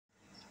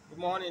Good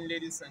morning,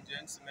 ladies and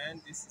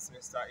gentlemen. This is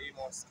Mr.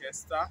 Amos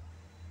Kester.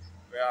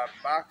 We are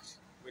back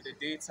with a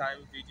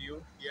daytime video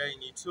here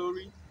in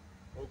Itori,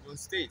 Ogun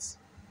State.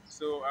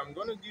 So I'm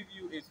going to give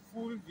you a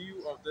full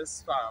view of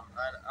this farm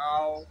and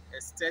how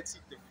aesthetic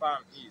the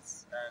farm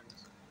is, and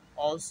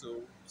also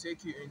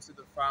take you into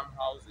the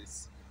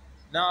farmhouses.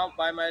 Now,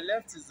 by my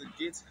left is the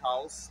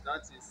gatehouse.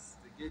 That is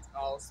the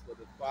gatehouse for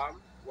the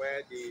farm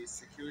where the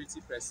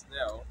security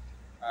personnel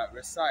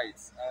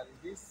resides, and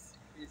this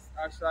is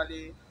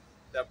actually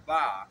the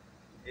bar.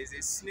 Is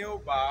a snail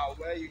bar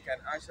where you can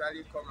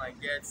actually come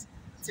and get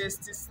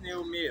tasty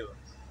snail meal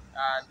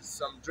and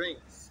some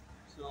drinks.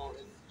 So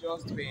it's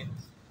just been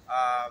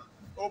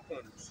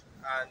opened,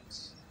 and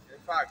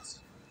in fact,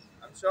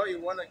 I'm sure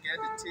you want to get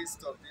the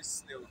taste of this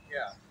snail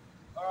here.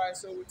 All right,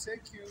 so we'll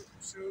take you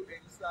through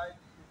inside.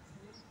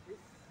 You see, this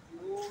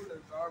the whole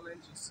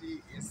environment you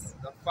see is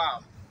the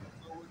farm.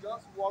 So we'll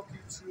just walk you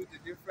through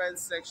the different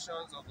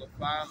sections of the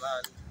farm,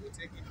 and we'll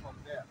take it from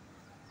there.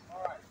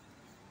 All right.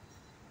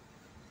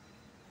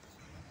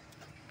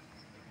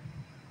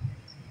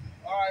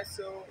 Alright,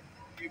 so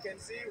you can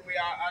see we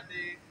are at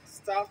the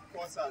staff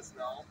quarters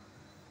now.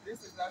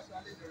 This is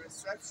actually the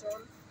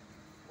reception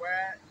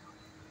where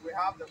we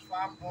have the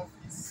farm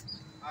office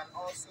and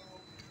also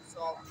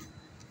some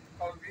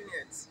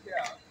convenience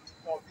here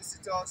for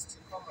visitors to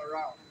come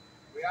around.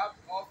 We have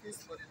office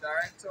for the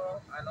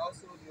director and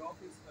also the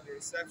office for the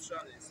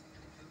receptionist.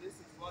 So this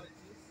is what it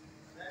is.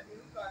 Then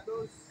you look at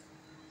those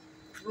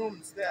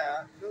rooms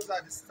there, those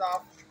are the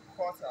staff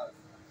quarters.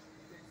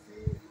 You can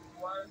see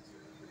room 1, 2,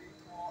 3,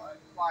 4, and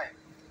 5.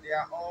 They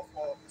are all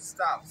for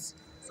staffs.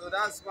 So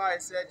that's why I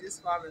said this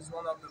farm is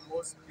one of the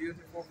most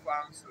beautiful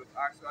farms we've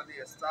actually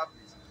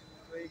established.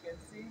 So you can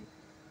see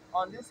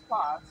on this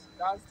part,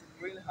 that's the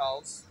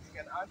greenhouse.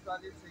 You can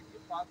actually take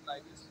a path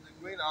like this to the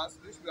greenhouse,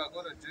 which we are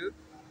going to do.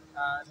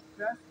 And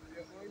first, we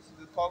are going to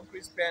the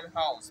concrete pen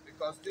house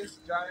because this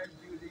giant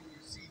building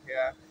you see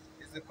here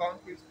is the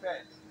concrete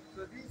pen.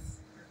 So this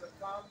is the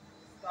farm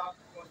staff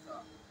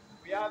quarter.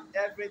 We have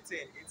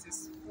everything. It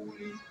is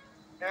fully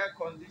air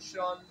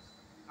conditioned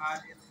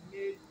and it's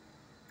made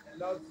a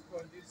lot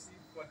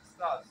conducive for the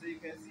staff. So you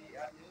can see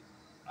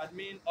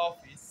admin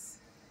office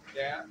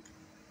there.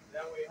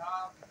 Then we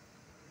have,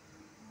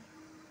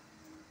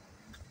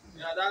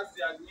 yeah, that's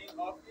the admin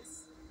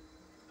office.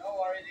 Don't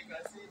worry, you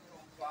can see it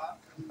from far.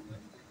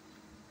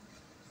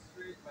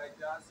 Straight like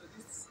that. So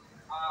these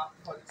are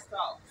for the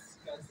staff.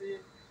 You can see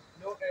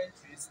no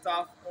entry,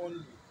 staff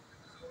only.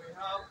 So we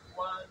have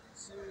 1,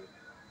 2,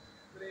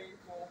 3,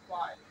 4,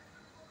 5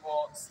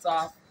 for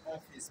staff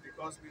office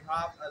because we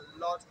have a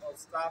lot of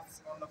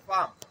staffs on the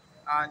farm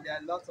and there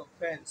are lots of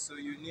pens, so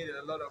you need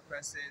a lot of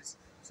persons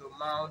to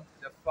mount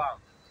the farm.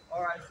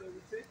 All right, so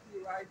we take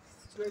you right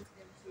straight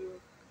into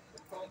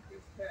the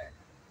concrete pen.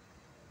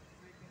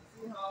 So you can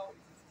see how it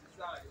is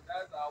designed.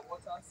 That's our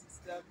water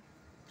system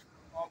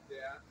up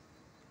there,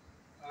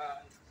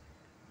 and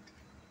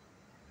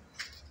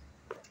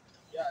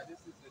yeah, this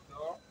is the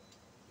door.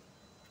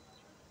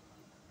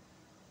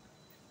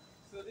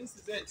 So this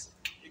is it.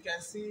 You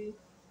can see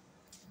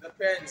the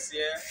pens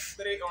here,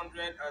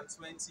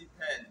 320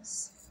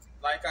 pens.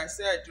 Like I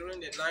said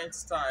during the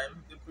ninth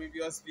time, the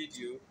previous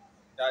video,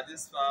 that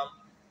this farm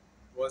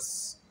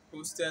was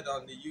posted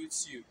on the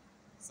YouTube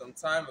some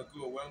time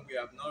ago when we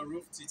have not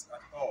roofed it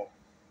at all.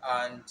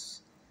 And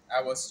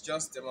I was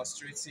just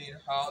demonstrating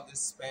how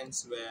these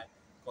pens were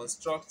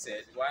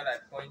constructed while I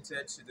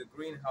pointed to the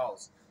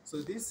greenhouse.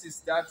 So this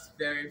is that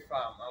very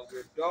farm, and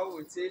we're done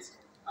with it,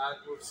 and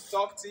we've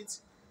stocked it,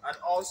 and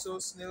also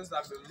snails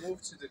have been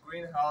moved to the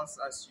greenhouse,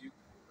 as you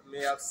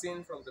may have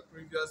seen from the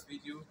previous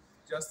video,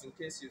 just in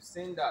case you've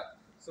seen that.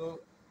 So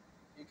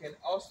you can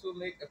also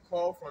make a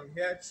call from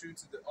here through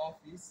to the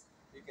office.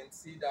 You can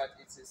see that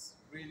it is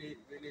really,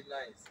 really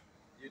nice.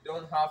 You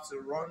don't have to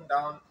run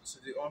down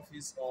to the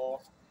office or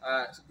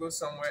to go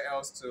somewhere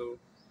else to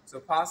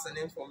pass an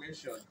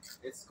information.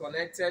 It's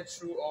connected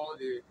through all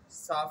the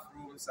staff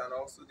rooms and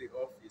also the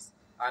office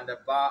and the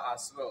bar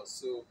as well.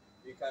 So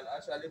you can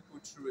actually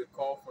put through a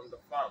call from the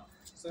farm.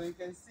 So you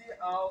can see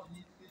how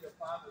neatly the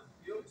farm is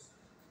built,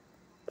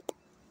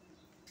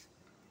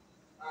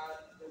 and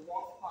the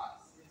work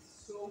pass is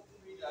so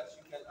free that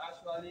you can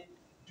actually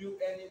do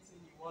anything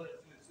you want to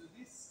do. So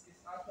this is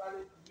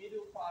actually the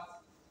middle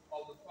part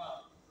of the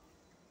farm.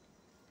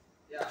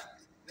 Yeah,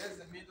 there's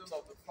the middle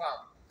of the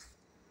farm.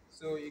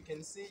 So you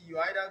can see you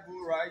either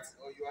go right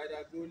or you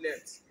either go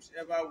left,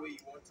 whichever way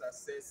you want to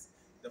access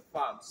the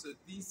farm. So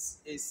this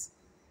is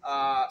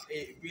a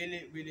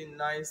really, really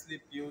nicely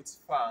built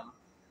farm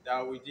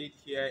that we did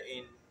here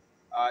in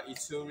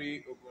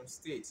Itori, Ogun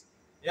State.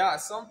 Yeah,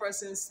 some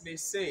persons may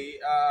say,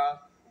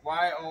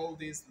 why all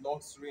this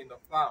luxury in the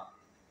farm?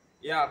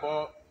 Yeah,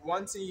 but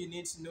one thing you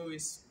need to know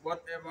is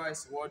whatever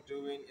is worth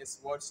doing is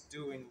worth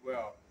doing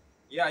well.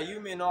 Yeah,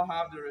 you may not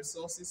have the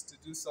resources to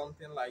do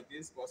something like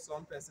this, but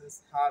some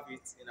persons have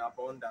it in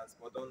abundance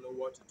but don't know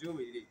what to do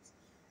with it.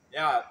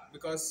 Yeah,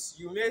 because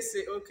you may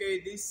say, okay,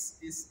 this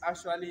is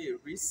actually a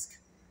risk.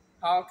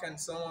 How can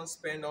someone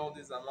spend all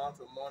this amount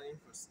of money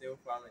for snail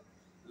farming?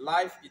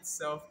 Life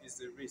itself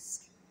is a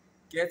risk.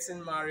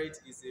 Getting married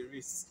is a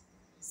risk.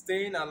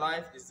 Staying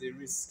alive is a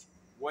risk.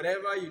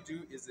 Whatever you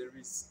do is a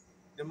risk.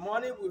 The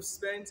money we've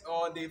spent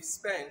or they've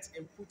spent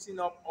in putting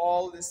up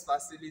all this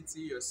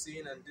facility you're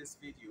seeing in this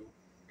video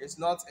is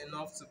not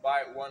enough to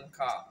buy one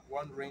car,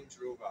 one Range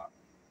Rover.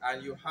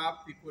 And you have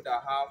people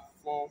that have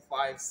four,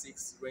 five,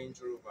 six Range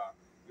Rover.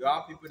 You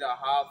have people that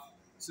have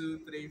two,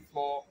 three,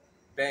 four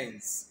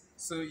Benz.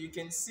 So you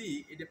can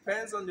see it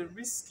depends on the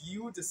risk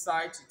you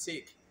decide to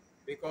take.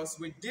 Because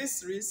with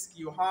this risk,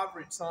 you have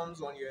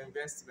returns on your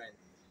investment.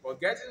 But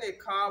getting a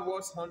car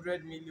worth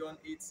 100 million,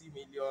 80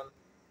 million,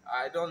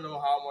 I don't know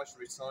how much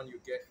return you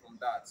get from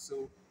that.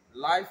 So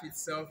life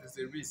itself is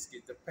a risk.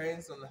 It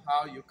depends on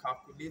how you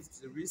calculate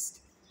the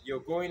risk you're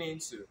going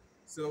into.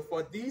 So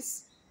for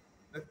this,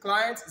 the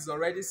client is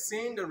already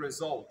seeing the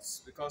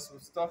results because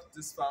we've stocked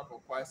this farm for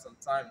quite some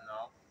time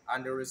now,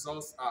 and the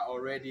results are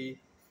already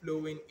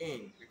flowing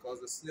in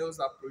because the snails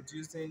are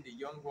producing, the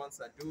young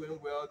ones are doing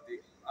well, the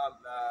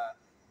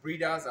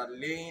breeders are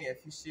laying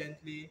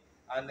efficiently,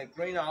 and the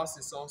greenhouse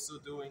is also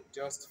doing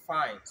just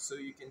fine. So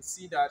you can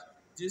see that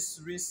this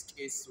risk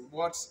is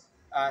worth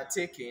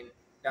taking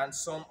than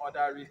some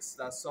other risks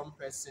that some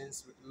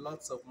persons with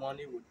lots of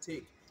money would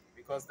take,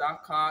 because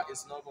that car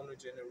is not going to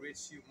generate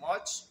you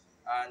much.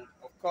 And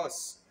of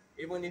course,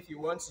 even if you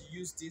want to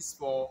use this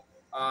for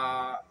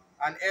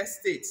an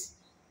estate,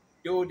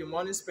 though the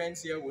money spent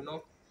here will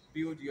not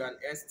build you an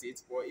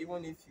estate, but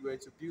even if you were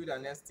to build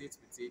an estate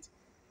with it,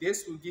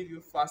 this will give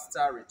you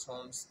faster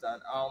returns than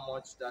how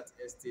much that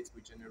estate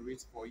will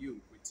generate for you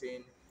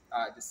within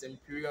the same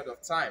period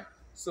of time.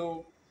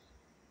 So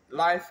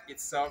life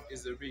itself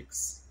is a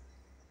risk.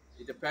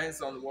 It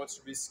depends on what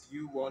risk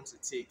you want to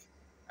take.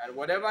 And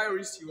whatever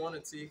risk you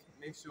want to take,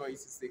 make sure it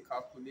is a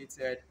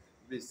calculated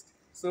risk.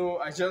 So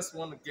I just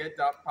want to get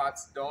that part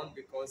done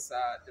because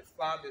the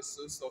farm is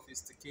so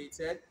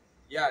sophisticated.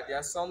 Yeah, there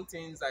are some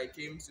things I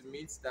came to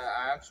meet that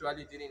I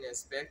actually didn't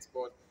expect,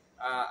 but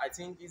I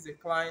think he's a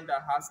client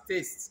that has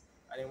taste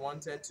and he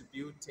wanted to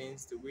build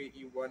things the way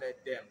he wanted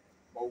them.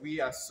 But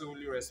we are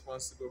solely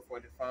responsible for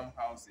the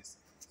farmhouses.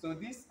 So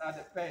these are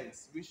the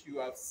pens which you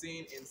have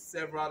seen in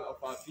several of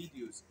our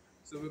videos.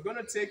 So we're going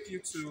to take you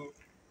to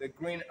the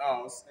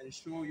greenhouse and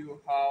show you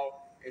how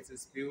it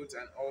is built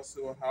and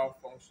also how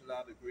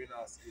functional the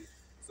greenhouse is.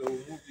 So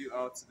we'll move you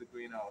out to the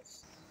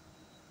greenhouse.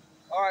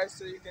 Alright,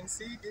 so you can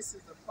see this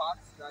is the part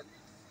that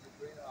leads to the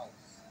greenhouse.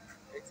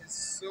 It is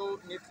so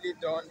neatly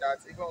done that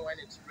even when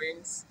it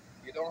rains,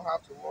 you don't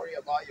have to worry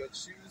about your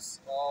shoes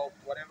or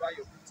whatever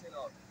you're putting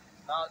on.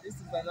 Now this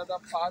is another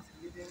part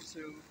leading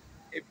to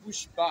a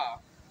bush bar.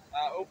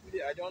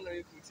 Hopefully, I don't know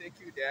if we take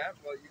you there,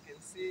 but you can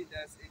see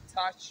there's a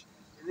thatch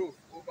roof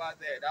over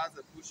there. That's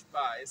a bush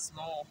bar, a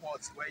small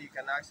hut where you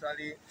can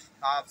actually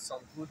have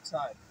some good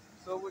time.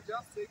 So we'll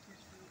just take you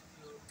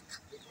through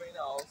to the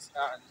greenhouse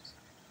and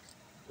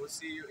we'll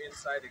see you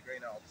inside the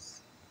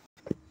greenhouse.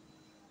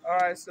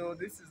 Alright, so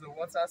this is the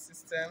water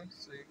system.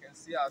 So you can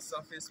see our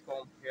surface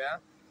pump here.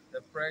 The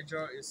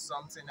pressure is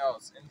something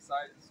else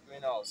inside this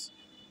greenhouse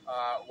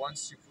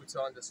once you put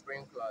on the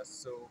sprinklers.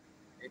 So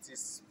it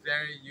is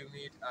very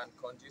humid and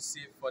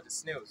conducive for the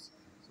snails.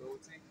 So we'll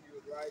take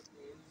you right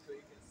in so you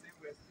can see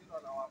we're still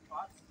on our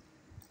path,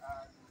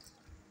 and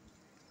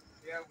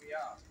here we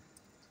are.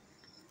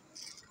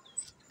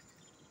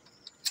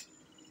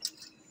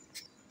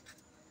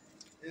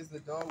 This is the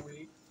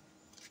doorway.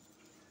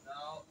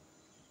 Now,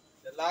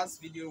 the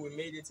last video we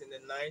made it in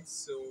the night,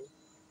 so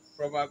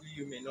probably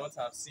you may not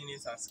have seen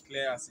it as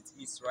clear as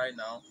it is right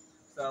now.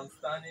 So I'm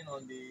standing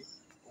on the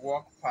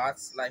work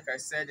parts. Like I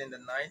said, in the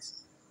night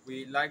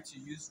we like to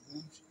use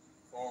wood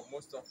for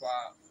most of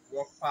our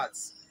work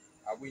parts.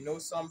 We know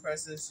some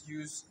persons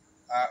use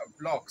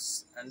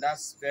blocks, and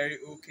that's very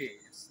okay.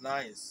 It's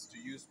nice to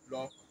use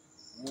block,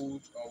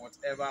 wood, or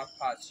whatever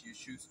parts you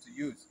choose to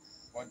use,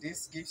 but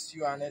this gives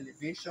you an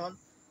elevation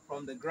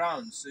from the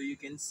ground, so you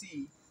can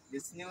see the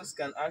snails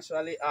can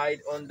actually hide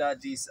under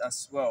this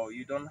as well.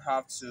 You don't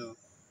have to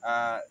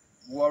uh,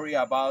 worry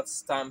about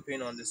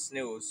stamping on the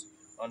snails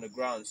on the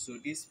ground. So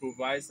this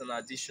provides an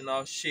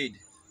additional shade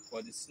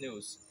for the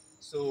snails.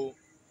 So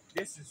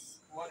this is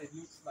what it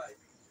looks like.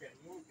 You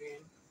can move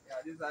in. Yeah,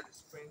 these are the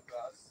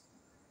sprinklers,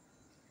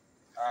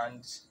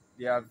 and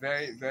they are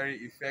very, very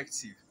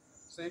effective.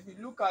 So if you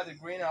look at the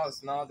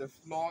greenhouse now, the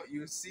floor,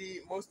 you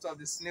see most of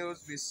the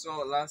snails we saw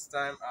last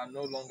time are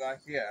no longer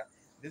here.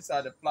 These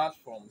are the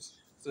platforms.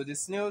 So the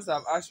snails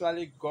have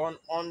actually gone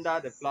under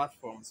the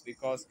platforms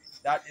because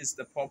that is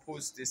the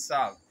purpose they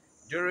serve.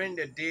 During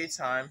the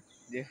daytime,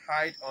 they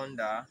hide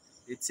under,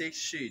 they take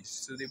shade.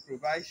 So they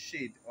provide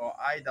shade or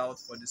hideout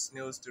for the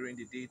snails during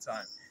the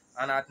daytime.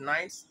 And at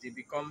night, they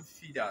become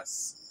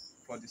feeders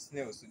for the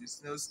snails. So the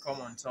snails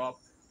come on top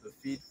to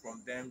feed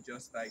from them,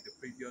 just like the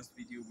previous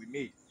video we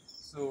made.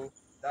 So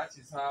that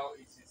is how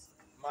it is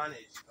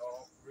managed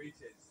or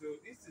operated. So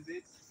this is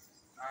it,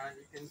 and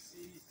you can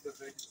see the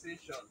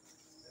vegetation.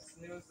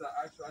 The snails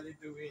are actually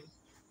doing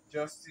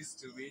justice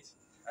to it,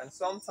 and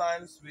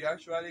sometimes we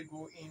actually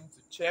go in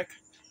to check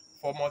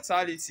for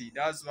mortality,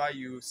 that's why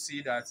you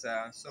see that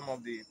some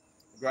of the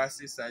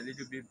grasses are a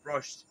little bit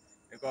brushed,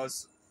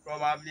 because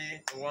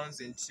probably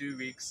once in 2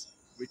 weeks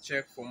we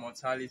check for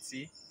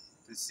mortality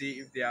to see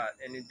if there are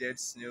any dead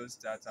snails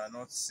that are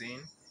not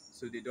seen,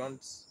 so they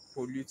don't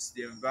pollute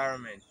the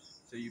environment.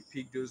 So you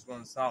pick those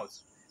ones out,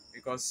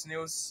 because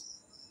snails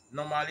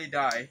normally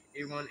die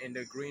even in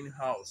the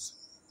greenhouse,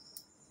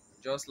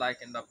 just like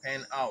in the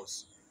pen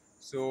house.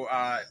 So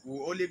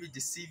we'll only be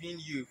deceiving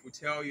you if we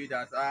tell you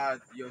that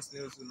your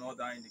snails will not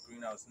die in the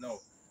greenhouse.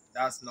 No,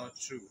 that's not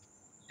true.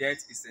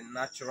 Death is a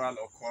natural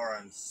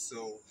occurrence.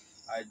 So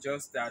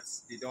just that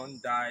they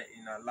don't die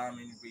in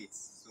alarming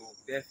rates. So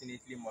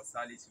definitely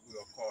mortality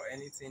will occur.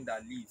 Anything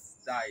that lives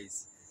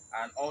dies.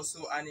 And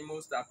also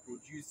animals that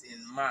produce in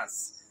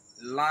mass,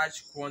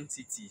 large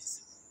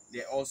quantities,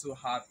 they also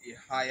have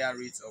a higher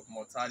rate of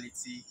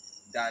mortality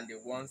than the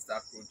ones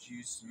that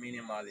produce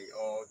minimally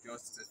or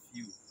just a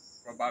few.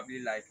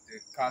 Probably like the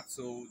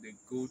cattle, the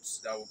goats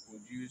that will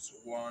produce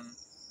one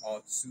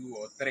or two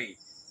or three.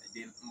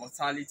 The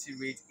mortality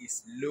rate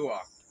is lower.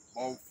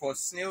 But for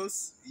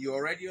snails, you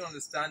already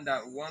understand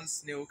that one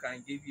snail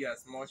can give you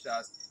as much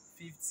as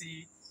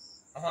 50,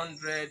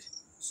 100,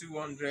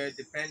 200,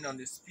 depending on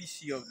the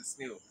species of the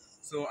snail.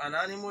 So an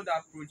animal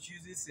that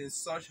produces in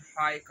such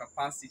high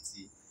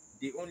capacity,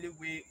 the only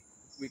way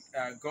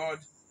God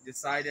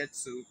decided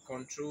to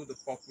control the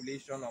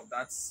population of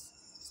that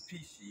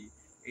species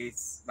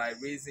is by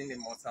raising the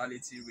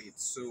mortality rate.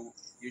 So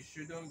you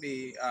shouldn't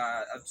be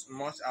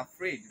much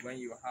afraid when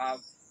you have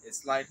a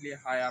slightly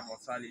higher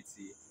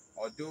mortality.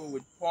 Although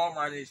with poor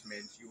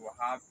management, you will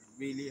have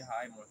really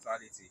high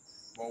mortality.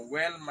 But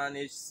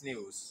well-managed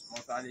snails,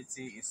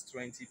 mortality is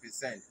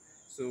 20%.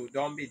 So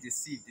don't be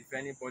deceived if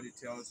anybody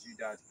tells you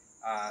that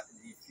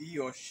if he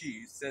or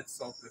she sets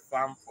up a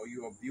farm for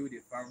you or build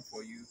a farm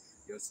for you,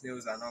 your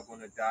snails are not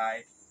going to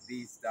die,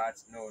 this, that.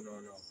 No, no,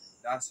 no.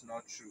 That's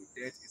not true.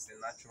 Death is a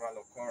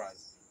natural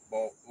occurrence.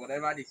 But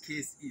whatever the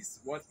case is,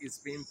 what is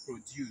being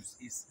produced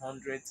is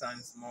 100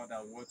 times more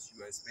than what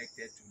you are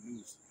expected to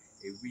lose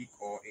a week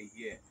or a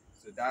year.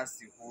 So that's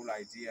the whole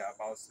idea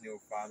about snail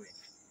farming.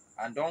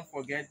 And don't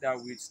forget that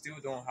we still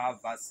don't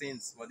have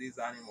vaccines for these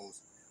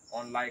animals.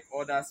 Unlike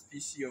other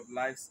species of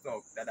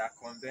livestock that are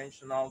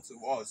conventional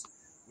to us,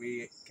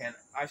 we can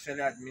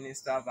actually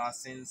administer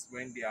vaccines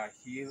when they are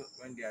ill,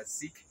 when they are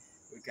sick.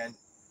 We can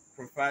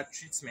provide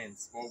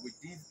treatments. But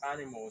with these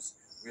animals,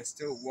 we're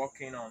still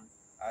working on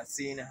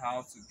seeing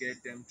how to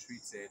get them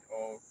treated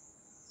or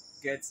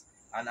get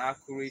an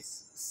accurate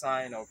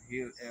sign of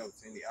ill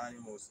health in the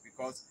animals,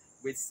 because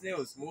with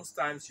snails most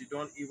times you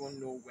don't even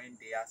know when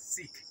they are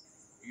sick.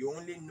 You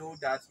only know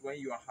that when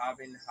you are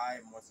having high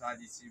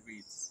mortality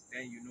rates,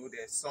 then you know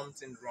there's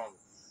something wrong.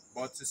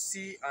 But to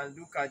see and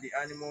look at the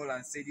animal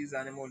and say this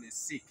animal is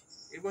sick,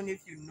 even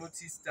if you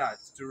notice that,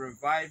 to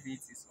revive it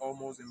is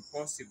almost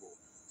impossible.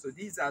 So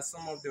these are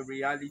some of the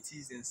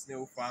realities in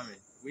snail farming.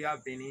 We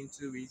have been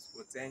into it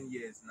for 10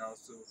 years now,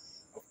 so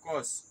of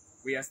course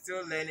we are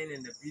still learning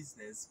in the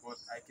business, but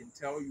I can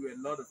tell you a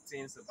lot of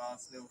things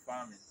about snail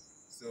farming.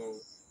 So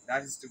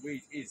that is the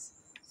way it is.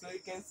 So you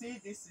can see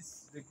this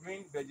is the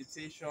green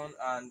vegetation,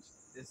 and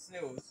the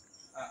snails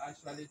are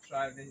actually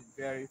thriving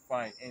very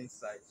fine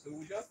inside. So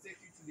we'll just take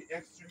you to the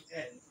extreme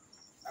end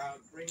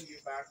and bring you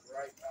back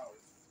right out.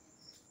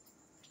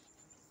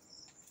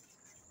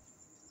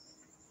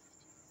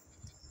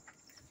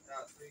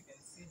 Now, so you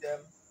can see them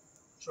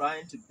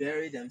trying to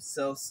bury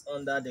themselves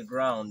under the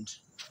ground.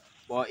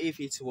 But if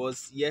it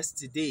was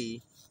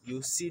yesterday,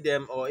 you see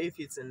them, or if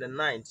it's in the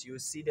night, you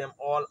see them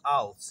all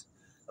out,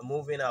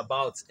 moving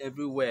about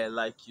everywhere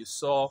like you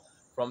saw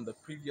from the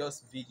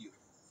previous video.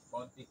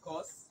 But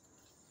because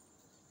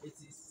it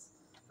is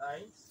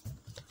night,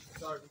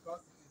 sorry,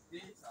 because it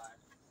is daytime,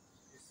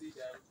 you see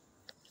them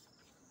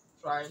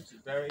trying to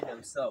bury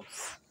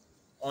themselves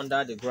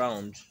under the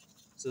ground.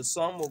 So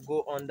some will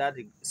go under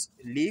the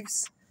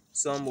leaves,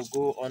 some will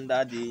go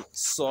under the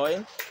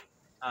soil,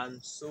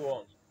 and so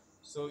on.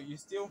 So you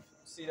still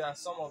see that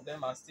some of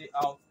them are still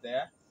out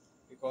there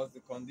because the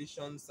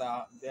conditions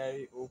are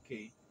very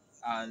okay.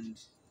 And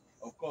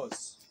of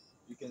course,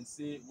 you can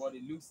see what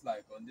it looks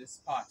like on this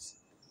part.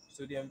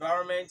 So the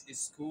environment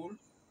is cool.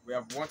 We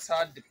have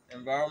watered the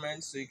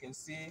environment, so you can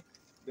see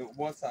the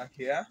water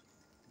here.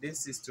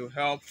 This is to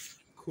help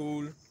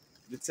cool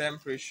the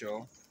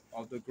temperature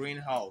of the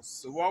greenhouse.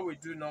 So what we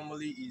do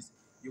normally is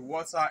you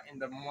water in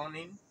the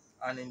morning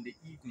and in the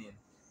evening,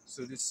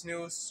 so the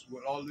snails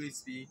will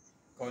always be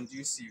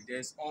conducive.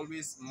 There's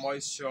always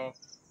moisture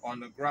on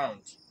the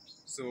ground,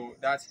 so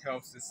that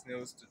helps the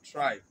snails to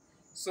thrive.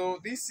 So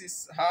this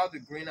is how the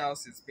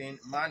greenhouse is being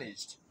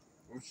managed.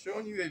 We've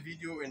shown you a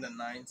video in the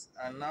night,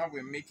 and now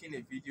we're making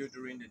a video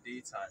during the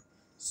daytime,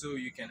 so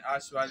you can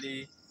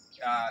actually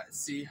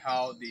see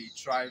how they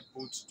thrive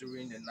both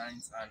during the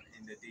night and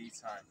in the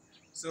daytime.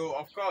 So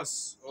of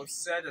course we've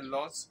said a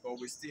lot, but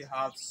we still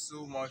have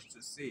so much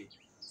to say.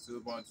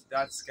 So but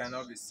that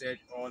cannot be said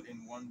all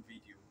in one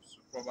video. So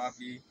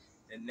probably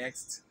the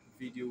next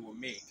video we'll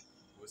make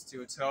will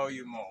still tell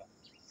you more,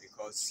 because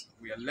because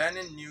we are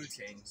learning new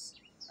things,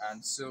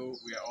 and so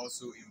we are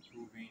also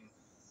improving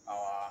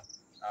our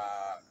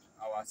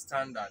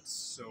standards.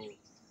 So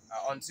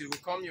until we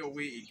come your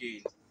way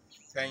again,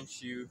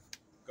 thank you,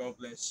 God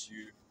bless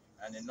you.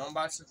 And the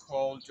number to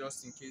call,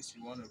 just in case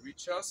you want to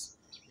reach us,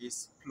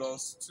 is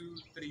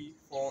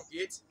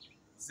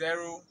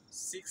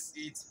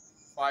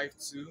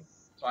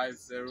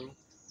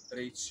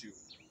 +2348068525032,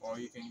 or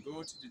you can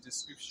go to the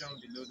description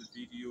below the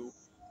video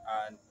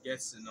and get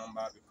the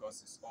number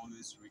because it's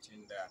always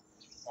written there.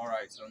 All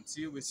right,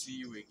 until we see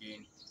you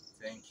again,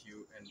 thank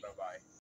you and bye bye.